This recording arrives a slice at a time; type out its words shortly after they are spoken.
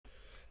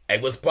Hey,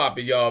 what's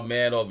poppin', y'all,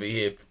 man? Over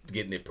here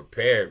getting it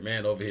prepared,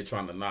 man. Over here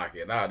trying to knock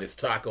it out. It's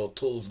Taco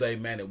Tuesday,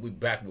 man, and we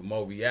back with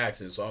more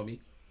reactions, homie.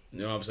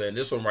 You know what I'm saying?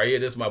 This one right here,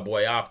 this is my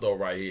boy Opto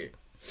right here.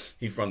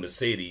 He from the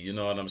city, you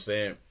know what I'm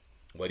saying?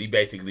 What he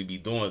basically be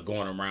doing,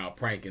 going around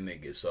pranking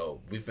niggas. So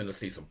we finna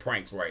see some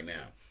pranks right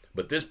now.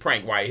 But this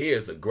prank right here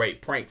is a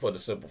great prank for the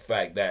simple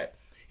fact that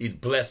he's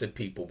blessing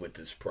people with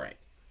this prank.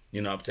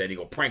 You know what I'm saying? He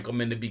gonna prank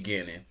them in the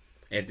beginning,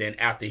 and then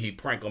after he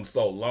prank them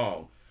so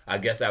long, I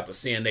guess after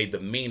seeing their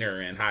demeanor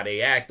and how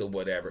they act or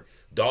whatever,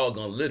 dog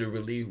gonna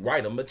literally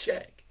write them a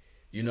check.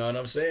 You know what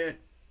I'm saying?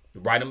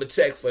 Write them a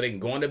check so they can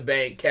go in the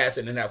bank, cash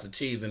it, and have some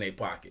cheese in their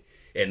pocket.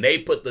 And they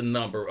put the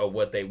number of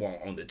what they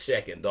want on the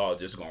check, and dog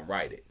just gonna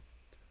write it.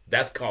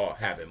 That's called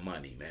having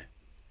money, man.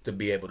 To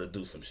be able to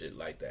do some shit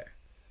like that.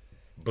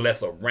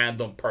 Bless a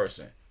random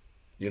person.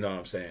 You know what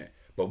I'm saying?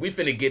 But we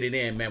finna get it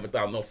in, man,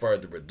 without no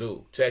further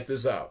ado. Check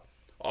this out.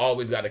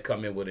 Always got to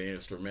come in with an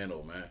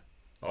instrumental, man.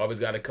 Always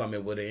got to come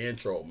in with an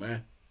intro,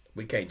 man.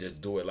 We can't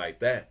just do it like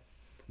that.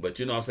 But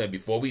you know what I'm saying?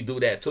 Before we do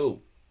that, too,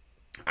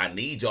 I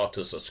need y'all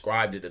to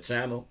subscribe to the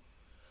channel,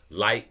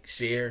 like,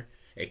 share,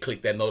 and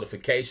click that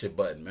notification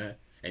button, man.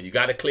 And you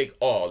got to click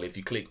all. If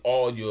you click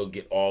all, you'll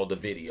get all the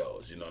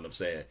videos. You know what I'm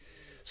saying?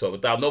 So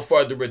without no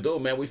further ado,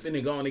 man, we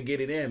finna go on and get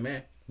it in,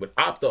 man. With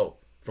Opto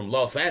from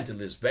Los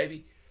Angeles,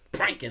 baby.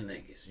 Pranking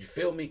niggas. You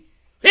feel me?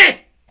 Hit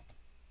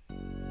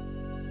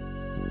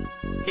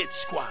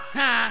squad.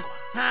 Ha,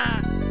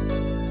 ha.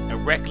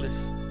 And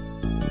reckless.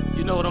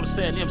 You know what I'm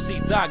saying? MC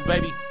Doc,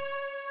 baby.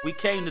 We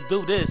came to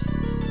do this.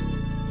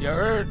 You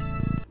heard?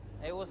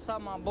 Hey, what's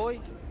up, my boy?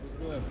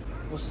 What's good?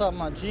 What's up,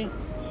 my G?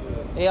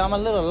 Hey, I'm a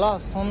little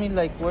lost, homie.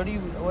 Like,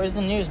 where's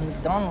the nearest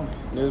McDonald's?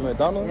 Nearest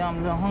McDonald's? Yeah, I'm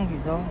a little hungry,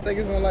 dog. I think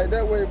it's one like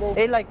that way, bro.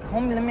 Hey, like,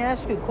 homie, let me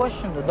ask you a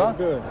question, though, dog. What's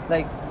good?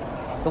 Like,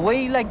 the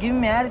way you, like,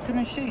 giving me attitude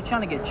and shit, you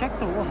trying to get checked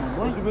or what, my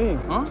boy? What you mean?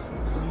 Huh?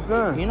 What you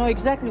saying? You know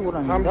exactly what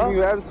I mean, I'm dog. giving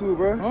you attitude,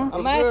 bro. Huh?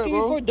 I'm asking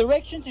you for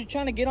directions. You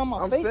trying to get on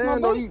my face, my boy? I'm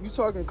saying, though, you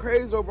talking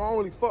crazy, though, bro. I don't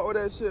really fuck with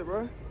that shit,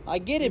 bro. I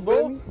get it, you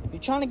bro. You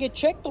trying to get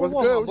checked or What's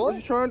what, good? my boy? What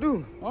you trying to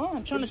do? Huh?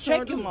 I'm trying to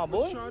check you, my boy.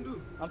 What you trying to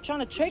do? I'm trying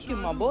to check you,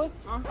 my boy.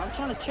 Huh? I'm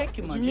trying to check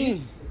you, my What G. you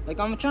mean? Like,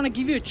 I'm trying to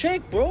give you a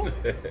check, bro.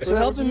 What For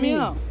helping you me mean?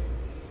 out.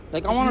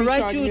 Like, I want to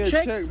write you a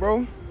check.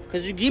 bro.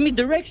 Because you give me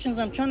directions.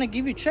 I'm trying to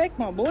give you a check,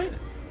 my boy.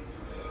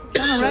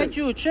 Trying to write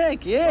you a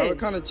check, yeah. What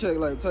kind of check?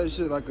 Like, type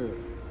shit, like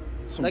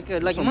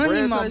some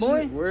money, my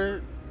boy.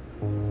 Word.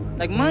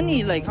 Like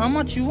money, like how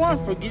much you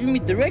want for giving me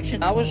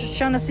direction. I was just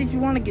trying to see if you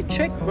want to get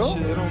checked, bro.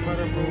 Shit, it don't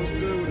matter, bro. What's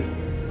good with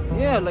it?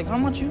 Yeah, like how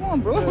much you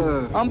want, bro?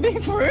 Yeah. I'm being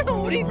for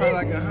real. What do you think?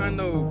 Like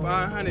 100,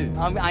 500.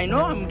 I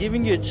know I'm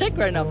giving you a check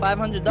right now,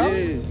 $500.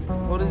 Yeah.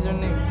 What is your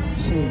name?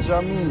 Shit,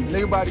 I mean,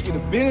 nigga about to get a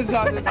business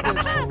out this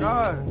bitch.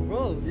 God.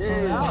 Bro,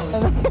 yeah.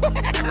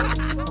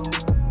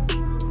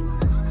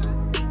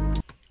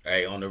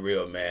 Hey, on the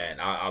real, man,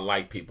 I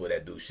like people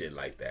that do shit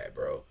like that,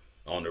 bro.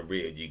 On the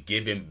real, you're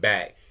giving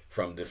back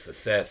from the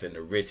success and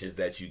the riches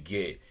that you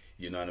get.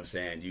 You know what I'm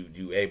saying?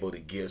 You able to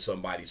give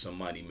somebody some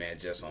money, man,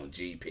 just on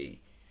GP.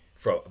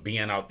 For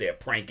being out there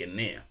pranking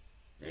them.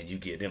 And you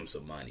give them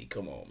some money.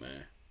 Come on,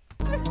 man.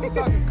 You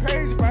talking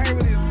crazy, bro. I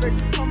ain't really expect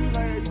you to come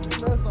like that.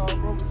 That's all,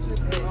 bro. But shit,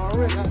 Hey,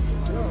 already. Yeah,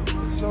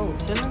 so.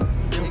 Chillin'?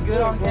 You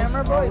good on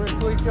camera, bro? Is it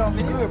cool if you're on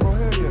video? Good, bro.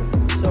 Hell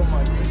yeah. So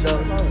much.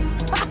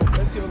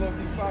 That's your little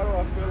big photo,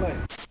 I feel like.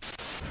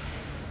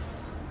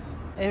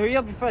 Hey, hurry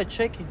up before I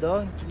check you,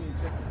 dog. What you mean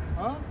check?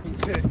 Huh?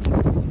 Check.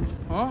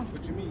 Huh?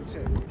 What you mean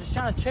check? I'm just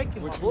trying to check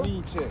you, What my you boy.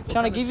 mean check?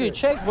 Trying to give you a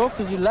check, bro,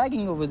 because you're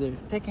lagging over there.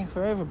 Taking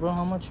forever, bro.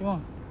 How much you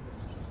want?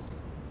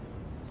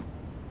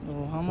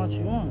 Bro, how much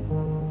you want?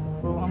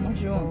 Bro, how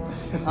much you want?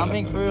 I'm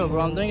being for real,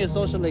 bro. I'm doing a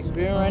social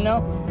experiment right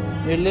now.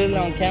 You're literally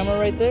on camera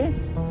right there.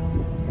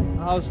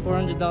 House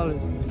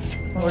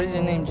 $400. What is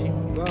your name, G?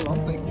 Well,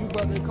 I'm thinking you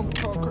about to come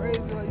talk crazy,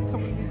 like you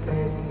coming to be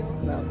crazy,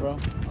 yo. Nah, bro.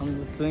 I'm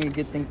just doing a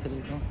good thing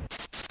today, bro.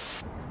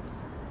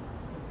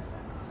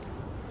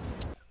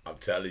 I'm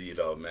telling you,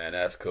 though, man,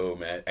 that's cool,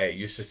 man. Hey,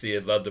 you should see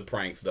his other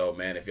pranks, though,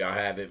 man. If y'all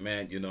have it,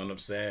 man, you know what I'm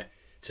saying?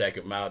 Check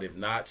him out. If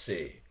not,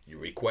 shit, you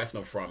request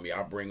them from me.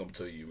 I'll bring them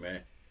to you,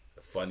 man.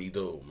 A funny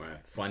dude, man.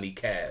 Funny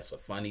cast. A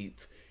funny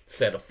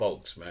set of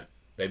folks, man.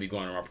 They be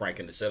going around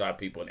pranking the shit out of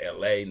people in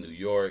L.A., New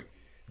York,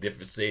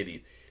 different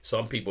cities.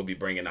 Some people be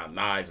bringing out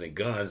knives and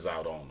guns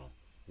out on them.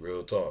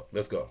 Real talk.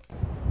 Let's go.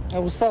 Hey,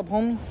 what's up,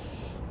 homie?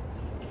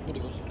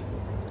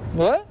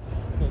 What?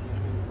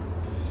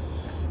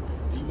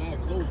 You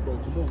mad close, bro.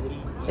 Come on, what are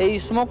you? Hey, you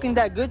smoking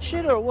that good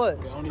shit or what?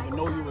 I don't even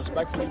know you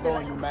respectfully, bro,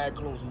 and you mad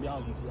close. And be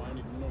honest with you, I don't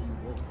even know you,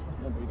 bro.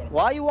 Come on, bro. You gotta...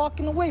 Why are you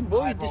walking away, bro?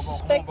 You Right, bro,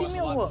 disrespecting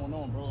me or what? Going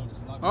on, bro.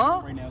 There's a lot Huh? going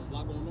on right now. There's a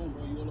lot going on,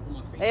 bro. You all up in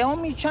my face. Hey,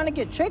 homie, you trying to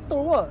get checked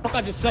or what? Fuck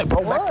I just said,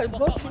 bro. What,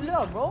 bro? Chill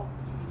out, bro.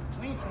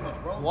 Playing too much,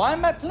 bro. Why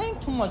am I playing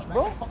too much,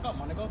 bro? Fuck up,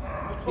 my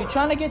nigga. You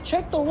trying to get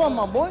checked or what,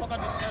 my boy? Fuck I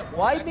just said, bro.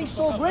 Why you being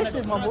so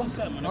aggressive, my boy? What I just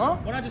said, my nigga. Huh?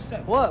 What I just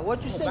said. What?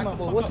 What you say, my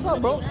boy? What's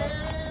up, bro?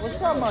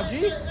 What's up, my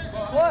G?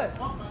 What?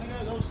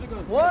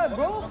 What,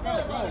 bro?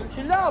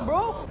 Chill out,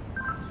 bro.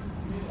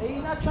 Hey,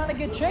 you not trying to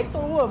get checked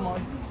or what,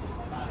 man?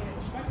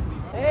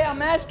 Hey,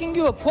 I'm asking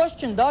you a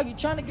question, dog. You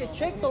trying to get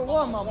checked or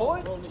what, my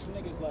boy? Bro, this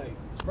nigga's like,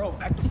 bro,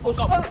 back the fuck What's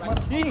up. up, my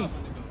G?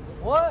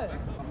 What?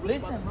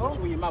 Listen, bro. Put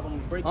you in your mouth, I'm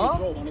gonna break your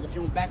jaw, my nigga. If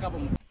you don't back up,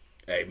 I'm.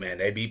 Hey, man,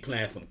 they be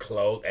playing some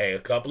clothes. Hey, a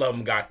couple of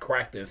them got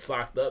cracked and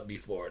socked up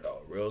before,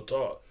 though. Real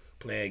talk.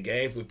 Playing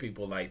games with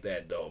people like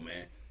that, though,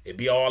 man. It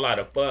be all out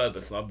of fun,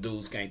 but some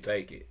dudes can't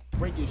take it.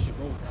 Break your shit,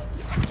 bro.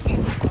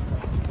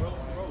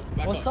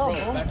 Back What's up,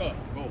 up, bro? Back up,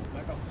 bro.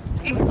 Back up.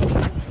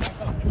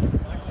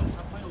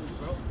 Stop playing with me,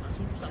 bro. I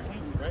told you stop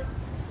playing with me, right?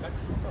 Back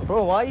the fuck up.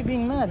 Bro, why you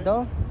being mad,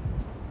 dog?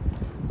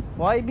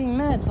 Why you being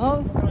mad,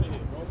 dog? Get out of here,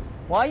 bro.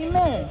 Why you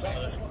mad?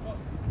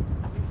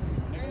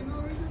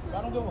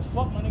 I don't give a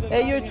fuck, my nigga.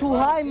 Hey, you're too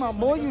high, my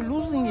boy. You're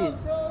losing it.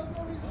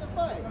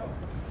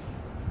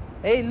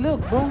 Hey,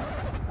 look, bro.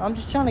 I'm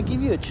just trying to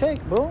give you a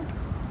check, bro. Come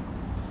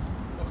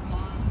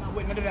on, I'm not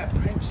with none of that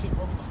prank shit,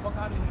 bro. Get the fuck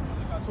out of here,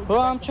 my nigga. Bro,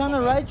 I'm trying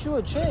to write you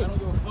a check. I don't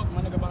give a fuck,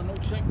 my nigga, about no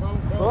check, bro.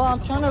 Bro, I'm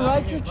trying to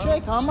write you a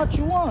check. How much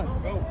you want?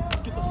 Bro,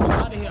 get the fuck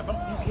out of here. I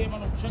don't care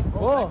about no check, bro.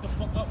 Bro. Back the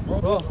fuck up,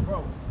 bro. Bro.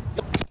 Bro,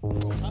 stop.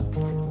 Get the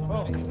fuck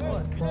out of here, bro.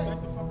 Get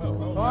back the fuck up,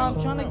 bro. Bro, I'm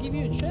trying to give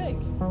you a check.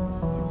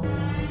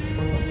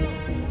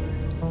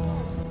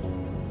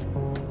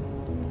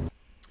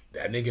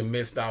 That nigga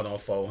missed out on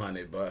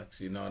 $400.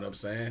 You know what I'm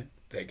saying?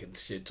 Taking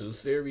shit too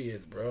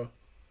serious, bro.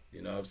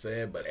 You know what I'm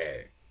saying? But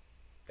hey,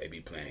 they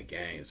be playing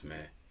games,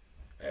 man.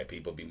 Hey,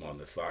 people be wanting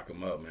to sock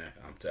them up, man.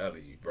 I'm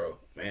telling you, bro.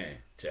 Man,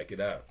 check it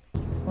out.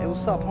 Hey,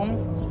 what's up, homie?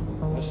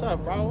 What's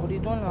up, bro? What are you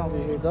doing over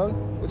here, dog?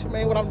 What you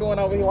mean what I'm doing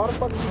over here? Why the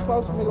fuck are you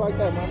close to me like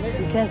that, my nigga?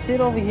 You can't sit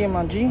over here,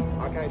 my G.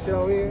 I can't sit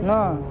over here?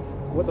 Nah.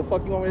 What the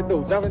fuck you want me to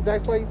do? Jumping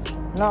jacks for you?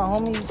 Nah,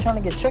 homie, you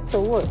trying to get checked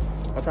or what?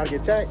 I'm trying to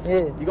get checked?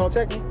 Yeah. You gonna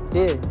check me?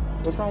 Yeah.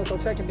 What's wrong with your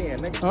checking then,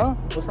 nigga? Huh?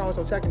 What's wrong with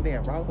your checking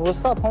then, bro?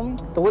 What's up, homie?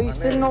 The way you're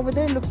sitting over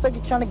there looks like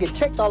you're trying to get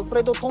checked.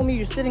 Alfredo told me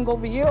you're sitting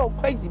over here all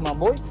crazy, my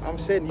boy. I'm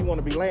sitting, you want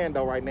to be laying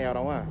though right now,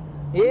 don't I?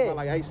 Yeah. You got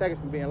like 8 seconds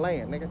from being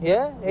laying, nigga.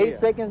 Yeah? 8 Yeah.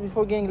 seconds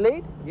before getting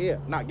laid? Yeah,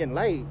 not getting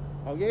laid.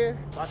 Oh yeah?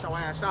 Watch your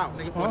ass out,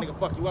 nigga, before a nigga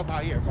fuck you up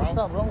out here, bro. What's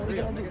up, bro? What are you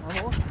Real, gonna do?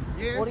 nigga. What?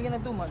 Yeah. What are you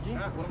gonna do, my G?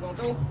 What I'm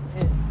gonna do?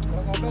 Yeah.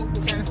 What I'm gonna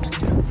do?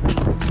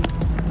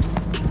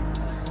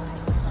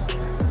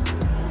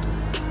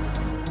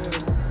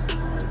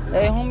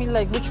 Hey, homie,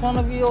 like, which one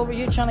of you over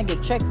here trying to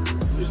get checked?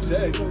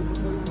 Check.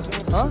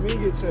 Huh? Me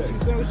get checked.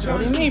 What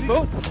do you mean, bro?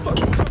 Yo,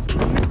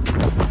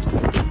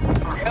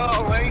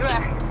 where you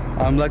at?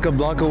 I'm like a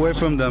block away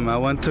from them. I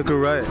went took a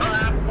right.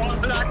 I'm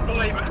 1 block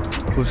away, man.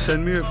 Well,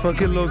 send me your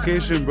fucking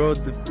location, bro.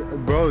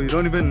 Bro, you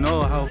don't even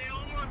know how. You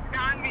almost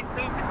got me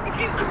too.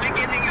 In the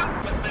beginning,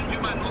 I'm gonna send you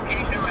my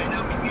location right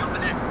now. Meet me over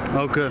there.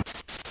 Okay.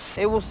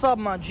 Hey, what's up,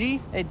 my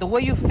G? Hey, the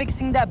way you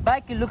fixing that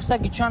back, it looks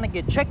like you're trying to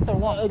get checked or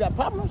what? You got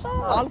problems, son?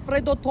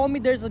 Alfredo told me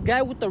there's a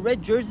guy with the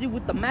red jersey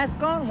with the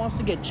mask on wants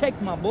to get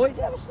checked, my boy.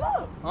 Yeah, what's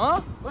up?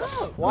 Huh? What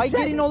up? Why you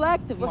getting all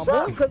active, What's my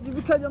up? boy?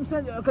 Because I'm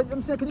saying, cause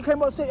you came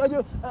up and said,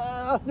 you're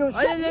I don't What's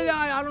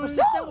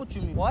understand up? what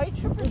you mean. Why you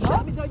tripping, Why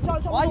huh?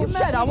 Why you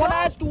mad? I want to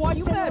ask you why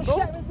you mad, bro.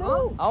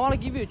 Huh? I want to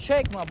give you a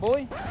check, my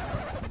boy.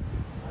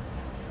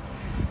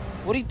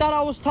 What do you thought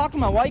I was talking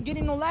about? Why you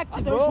getting all active,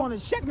 I thought you bro? wanted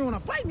to check me when I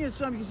fight me or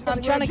something.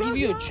 I'm trying to give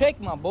you a check,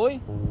 my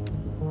boy.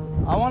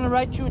 I want to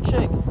write you a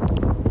check.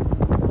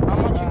 How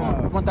much you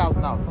want?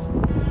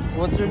 $1,000.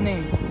 What's your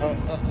name?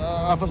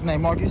 First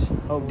name Marcus.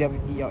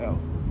 O-W-E-L-L.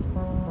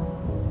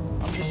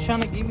 I'm just trying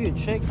to give you a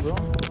check, bro.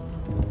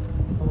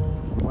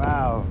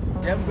 Wow.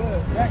 Yeah, I'm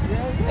good. Yeah.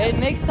 Hey,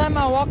 next time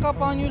I walk up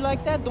on you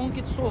like that, don't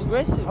get so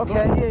aggressive, bro.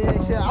 Okay,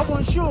 yeah. I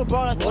wasn't sure,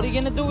 bro. What are you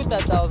gonna do with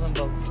that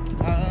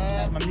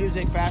 $1,000? My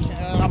music, fashion.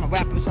 I'm a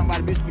rapper,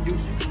 somebody, music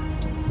producer.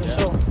 For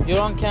sure.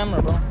 You're on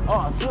camera, bro.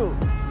 Oh, true.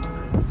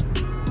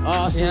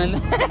 Yeah.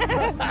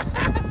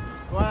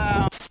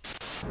 Wow.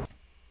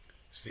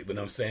 See what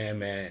I'm saying,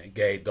 man?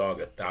 Gay dog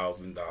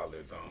 $1,000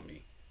 on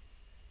me.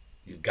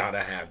 You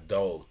gotta have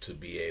dough to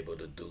be able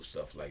to do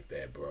stuff like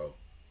that, bro.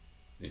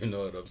 You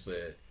know what I'm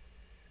saying?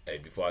 Hey,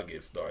 before I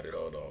get started,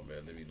 hold on,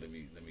 man. Let me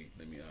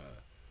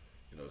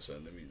you know,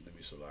 son, let me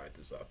slide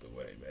this out the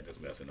way, man. Just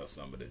messing up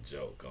some of the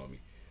joke, homie.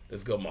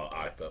 Let's go, my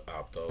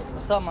Opto.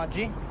 What's up, my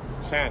G?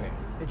 Shining.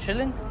 You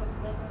chilling?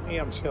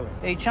 Yeah, I'm chilling.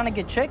 Hey, you trying to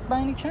get checked by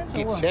any chance or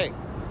Get what? checked.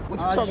 What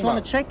you I talking just want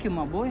about? to check you,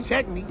 my boy.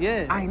 Check me?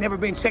 Yeah. I ain't never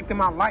been checked in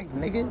my life,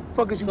 nigga.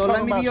 Fuck is you So talking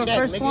let me about be your check,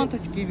 first nigga? one to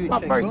give you a my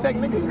check, first bro. check,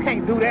 nigga. You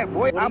can't do that,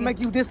 boy. I'll you- make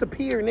you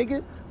disappear,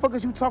 nigga. Fuck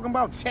is you talking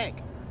about check?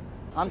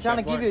 I'm trying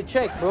to Check give what? you a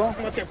check, bro. I'm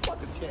gonna check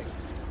fucking check.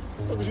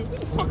 Fuck is you? Get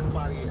the fuck up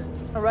out of here.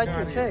 I'm gonna write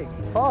you a check.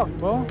 Fuck,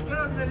 bro.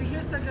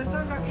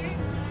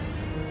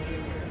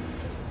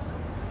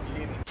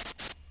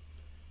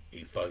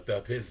 He fucked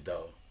up his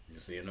dough. You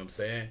see what I'm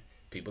saying?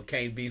 People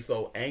can't be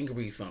so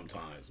angry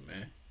sometimes,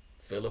 man.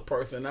 Fill a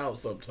person out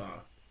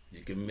sometimes.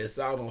 You can miss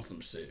out on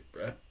some shit,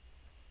 bruh.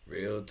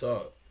 Real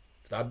talk.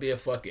 Stop being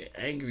fucking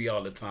angry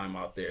all the time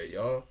out there,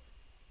 y'all.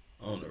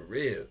 On the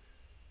real.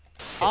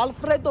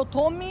 Alfredo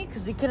told me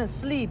because he couldn't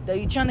sleep that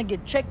you trying to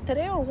get checked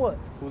today or what?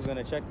 Who's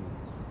gonna check me?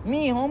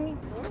 Me, homie.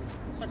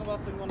 Talk about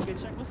something you wanna get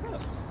checked. What's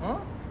up? Huh?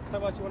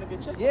 Talk about you wanna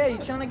get checked. Yeah, What's you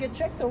up? trying to get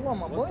checked or what,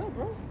 my What's boy? up,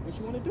 bro? What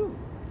you wanna do?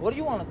 What do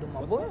you want to do,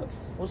 my boy? up?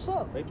 What's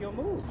up? Make your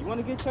move. You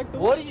want to get checked or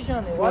What are you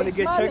trying to? You Why want you to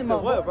get smiling, checked my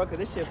or what, boy? bro? Cause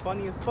this shit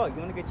funny as fuck.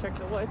 You want to get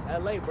checked or what? It's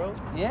LA, bro.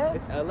 Yeah?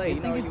 It's LA. You You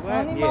know think where it's you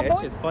funny, at? my Yeah, it's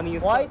boy? just funny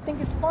as Why fuck. you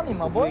think it's funny,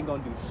 my You boy? ain't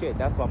gonna do shit.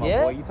 That's why, my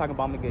Yeah? boy. You talking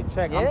about I'm gonna get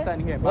checked? Yeah? I'm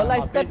standing here. Well, minding I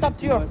my stepped up business.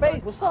 to You your wanna start-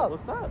 face. What's up?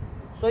 What's up?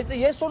 So it's a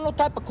yes or no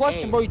type of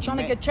question, Hey, bro. You trying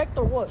to man. get checked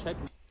or what?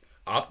 Check me.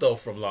 Opto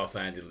from Los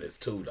Angeles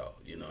too, though.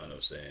 You know what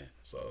I'm saying?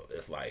 So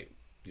it's like,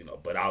 you know,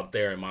 but out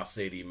there in my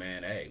city,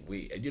 man, hey,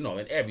 you know,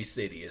 in every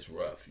city it's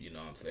rough. You know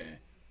what I'm saying?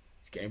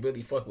 You can't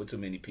really fuck with too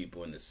many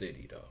people in the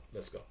city, though.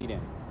 Let's go.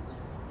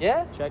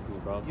 Yeah? Check me,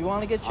 bro. You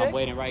want to get checked? I'm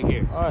waiting right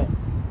here. All right.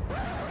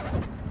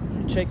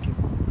 Let me check you.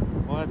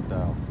 What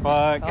the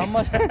fuck? How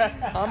much?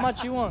 How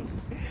much you want?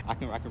 I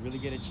can really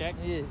get a check?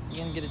 Yeah, you're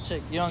gonna get a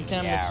check. You're on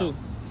camera Yeah. too.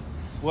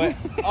 What?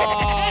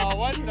 Oh,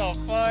 what the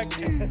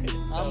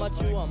fuck? How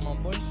much you want, my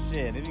boy?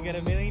 Shit, if you get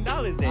 $1 million,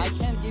 then. I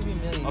can't give you a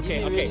million. Okay, give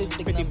me okay,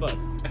 realistic 50 number.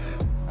 bucks.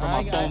 For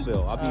my phone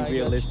bill, I'll be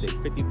realistic.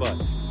 50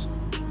 bucks.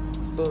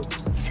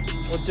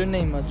 What's your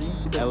name, my G?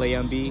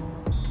 LAMBERT.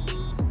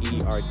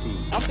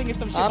 I'm thinking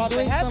some shit I'm about to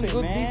doing happen, some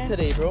good man. beat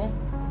today, bro.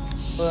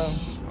 But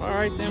All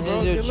right then,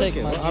 bro. here's your Good check,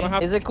 looking. my I don't G.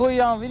 have. Is it cool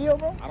you're on video,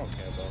 bro? I don't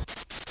care,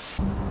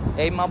 bro.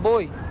 Hey, my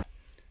boy.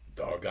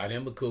 Dog got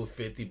him a cool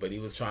 50, but he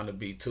was trying to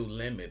be too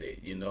limited.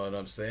 You know what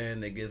I'm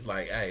saying? Niggas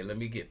like, hey, let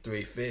me get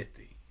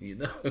 350. You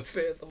know what I'm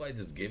saying? Somebody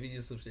just giving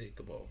you some shit.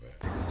 Come on, man.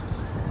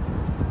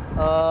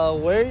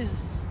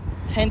 Where's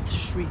 10th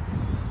Street?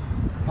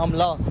 I'm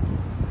lost.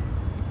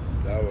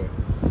 That way.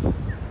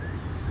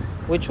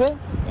 Which way?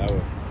 That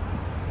way.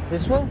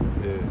 This way?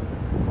 Yeah.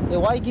 Hey,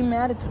 why you giving me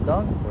attitude,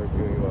 dog? I'm not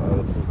giving you an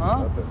attitude.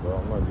 Huh? Nothing, bro.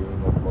 I'm not giving you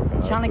no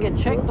fucking You trying to get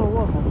attitude, checked bro.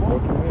 or what, my boy?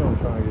 Fuck you mean I'm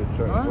trying to get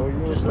checked, Huh? bro? You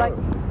Just what's like, up?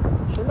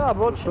 chill out,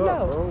 bro. What's Chill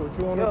up, out. bro? What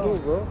you want to Yo. do,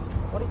 bro?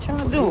 What are you trying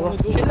to What do? you wanna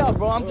do? Chill out,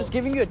 bro. I'm Yo. just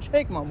giving you a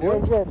check, my boy. Yo,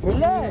 bro, put me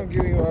Relax. on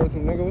giving you an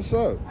attitude, nigga. What's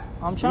up?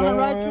 I'm trying to You know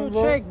write who I you a am,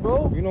 bro? check,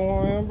 bro. You know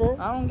who I am, bro?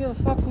 I don't give a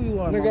fuck who you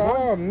are, my Nigga, boy.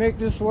 I'll make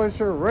this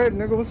sweatshirt red,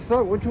 nigga. What's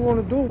up? What you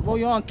want to do? Bro,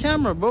 you're on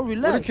camera, bro. Where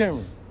Relax. the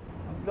camera?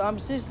 I'm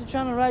seriously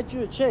trying to write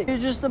you a check. You're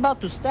just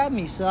about to stab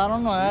me, so I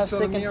don't know. I have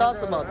telling second me I thoughts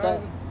gotta about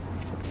that.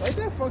 Write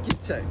that fucking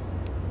check.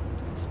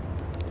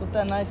 Put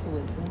that knife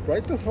away, fool.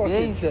 Write the fucking You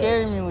ain't check.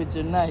 scaring me with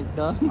your knife,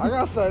 dog. I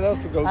got something else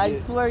to go I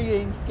get. swear you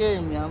ain't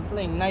scaring me. I'm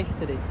playing nice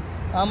today.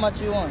 How much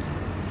you want?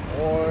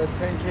 Or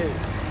 10K.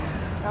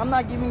 I'm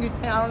not giving you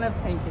 10. I don't have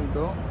 10K,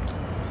 bro.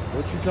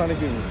 What you trying to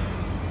give me?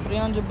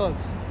 300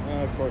 bucks.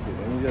 Alright, fuck it.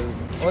 Let me get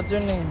it. What's your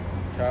name?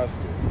 Casper.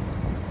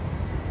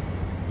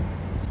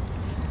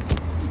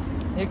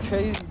 You're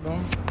crazy, bro.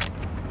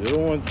 You're the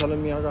one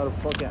telling me I got a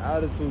fucking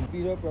attitude.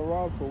 Beat up and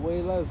rob for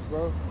way less,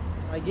 bro.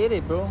 I get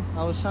it, bro.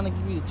 I was trying to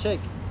give you a check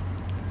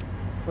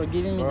for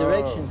giving me Bro.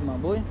 directions, my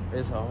boy.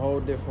 It's a whole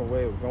different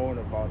way of going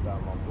about that,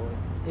 my boy.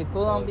 You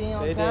cool on being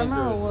on Stay camera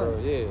dangerous, or what?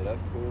 bro. Yeah,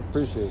 that's cool.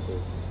 Appreciate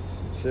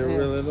this. Shit Yeah.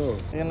 really though.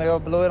 You gonna go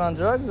blow it on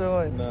drugs or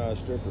what? Nah,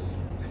 strippers.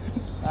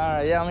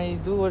 Alright, yeah, I mean, you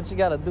do what you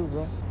gotta do,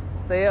 bro.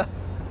 Stay up.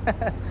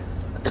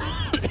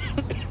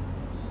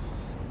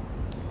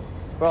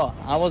 Bro,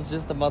 I was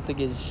just about to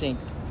get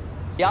shanked.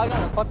 Y'all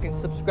gotta fucking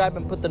subscribe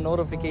and put the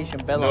notification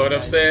bell on. Know what I'm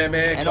guys. saying,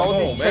 man? And Come all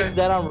on, these checks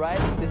man. that I'm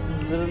writing, this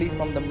is literally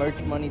from the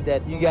merch money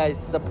that you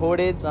guys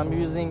supported. So I'm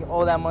using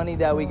all that money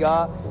that we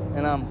got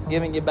and I'm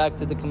giving it back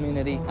to the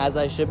community as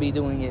I should be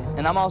doing it.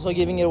 And I'm also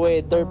giving it away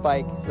a dirt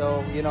bike.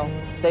 So, you know,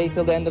 stay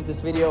till the end of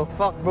this video.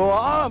 Fuck, bro.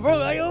 Ah,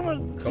 bro, I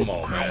almost... Come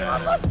on, man. I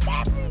almost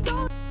stabbed me,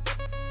 dog.